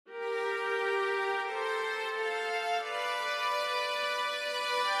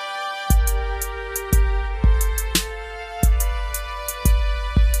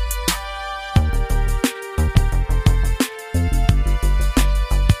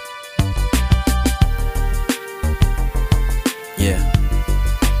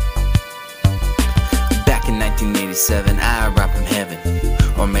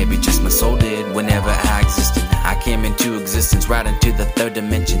into existence, right into the third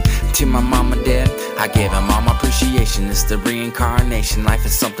dimension. To my mom and dad, I gave them all my appreciation. It's the reincarnation. Life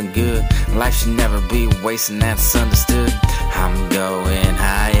is something good. Life should never be wasting, that's understood. I'm going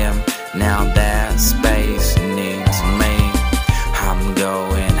higher, now that space needs me. I'm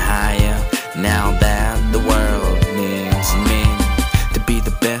going higher, now that the world needs me. To be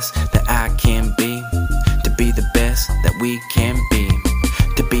the best that I can be, to be the best that we can be,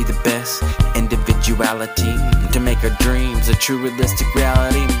 to be the best individuality, to make our dreams a true realistic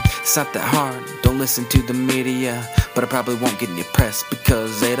reality. It's not that hard, don't listen to the media, but I probably won't get any press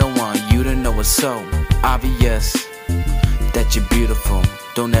because they don't want you to know it's so obvious that you're beautiful.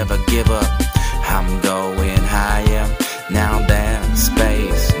 Don't ever give up. I'm going higher, now that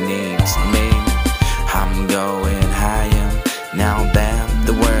space needs me. I'm going higher, now that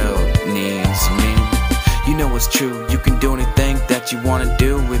the world needs me. You know it's true, you can do anything that you wanna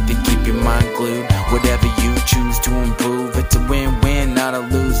do if you keep your mind glued. Whatever you choose to improve, it's a win-win, not a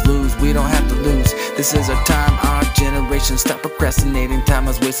lose-lose. We don't have to lose, this is our time, our generation. Stop procrastinating, time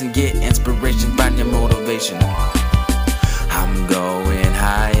is wasting, get inspiration, find your motivation. I'm going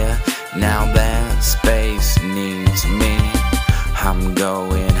higher, now that space needs me. I'm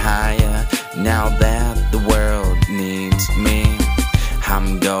going higher, now that the world needs me.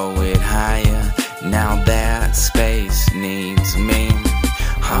 I'm going higher, now that space needs me.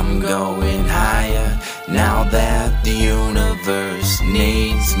 I'm going higher, now that the universe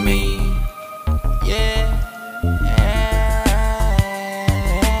needs me. Yeah.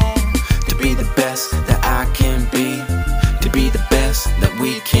 To be the best that I can be, to be the best that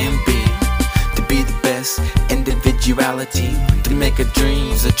we can be, to be the best individuality, to make our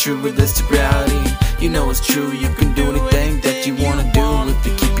dreams a true realistic reality. You know it's true, you can do anything that you wanna do if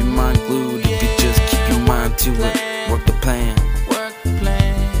you keep your mind glued, if you just keep your mind to it, work the plan.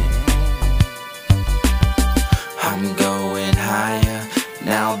 I'm going higher,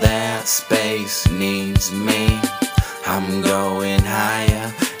 now that space needs me. I'm going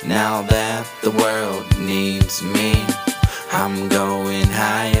higher, now that the world needs me. I'm going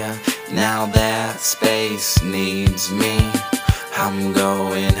higher, now that space needs me. I'm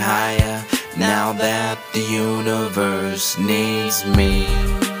going higher, now that the universe needs me.